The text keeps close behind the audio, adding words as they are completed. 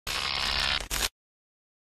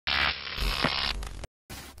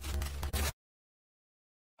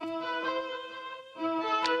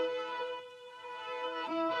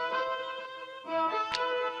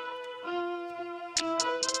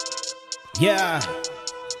Yeah.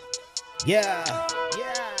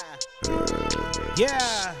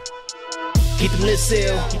 Keep them lips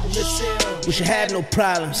sealed. We should have no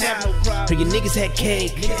problems. Heard your niggas had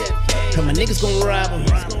cake. Heard my niggas gon' rob them.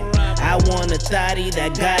 I want a thotty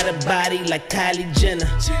that got a body like Kylie Jenner.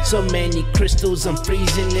 So many crystals, I'm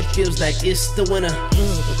freezing. It feels like it's the winter.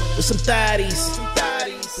 With some thotties,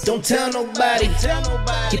 don't tell nobody.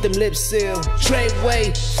 Keep them lips sealed. Trade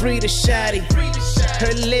way, free the shotty.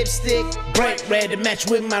 Her lipstick, bright red to match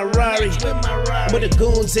with my Rari. With the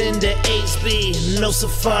goons in the 8-speed, no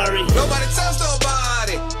safari. Nobody tells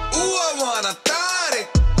nobody. Ooh, I want a thotty.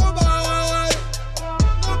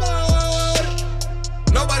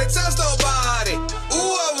 Nobody tells nobody.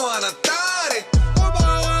 Ooh, I want a thotty.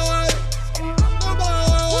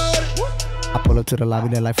 I pull up to the lobby,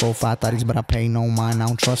 they're like 4 or 5 thotties, but I pay no mind. I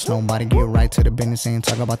don't trust nobody. Get right to the business and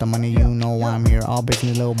talk about the money. You know why I'm here. All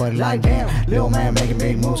business, little buddy like damn. Little man making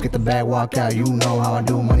big moves, get the bag, walk out. You know how I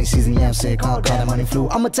do. Money season, yeah, I'm sick. Call that money flu.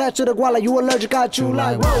 I'm attached to the guala, you allergic, I chew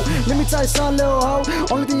like whoa. Let me tell you something, little hoe.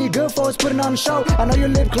 Only thing you good for is putting on the show. I know your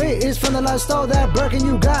lip clear is from the last store. That Birkin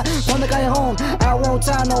you got from the guy at home. I won't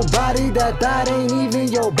tell nobody that ain't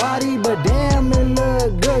even your body, but damn it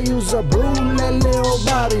look good. Use a broom, that little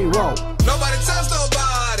body roll. Nobody tells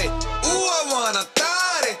nobody. Ooh, I want a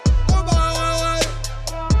thotty.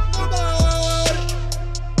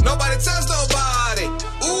 Nobody tells nobody.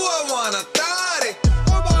 Ooh, I want a thotty.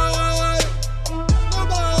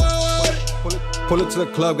 Pull up to the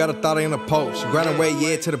club, got a thotty in the post. She grinding way,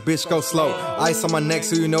 yeah, till the bitch go slow. Ice on my neck,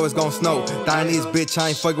 so you know it's gon' snow. Dying these bitch, I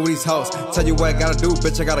ain't fucking with these hoes. Tell you what I gotta do,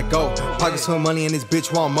 bitch, I gotta go. Pockets full of money and this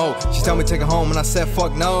bitch want more. She tell me take her home, and I said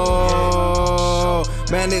fuck no.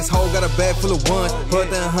 Man, this hoe got a bag full of ones. Put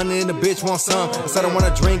that 100 and the bitch want some. I said I want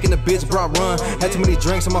a drink and the bitch brought run. Had too many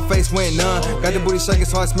drinks on my face, went none. Got the booty shaking,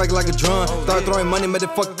 so I smack it like a drum. Started throwing money, made the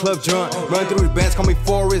fucking club drunk. Run through the bands, call me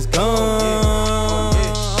Forrest Gump.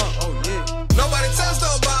 Nobody tells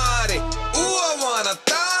nobody. Ooh, I want a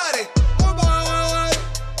thotty.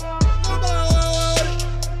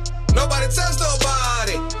 Nobody tells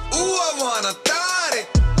nobody. Ooh, I want a thotty.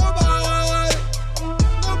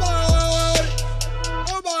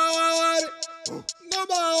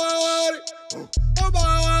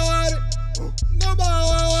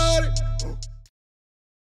 Nobody.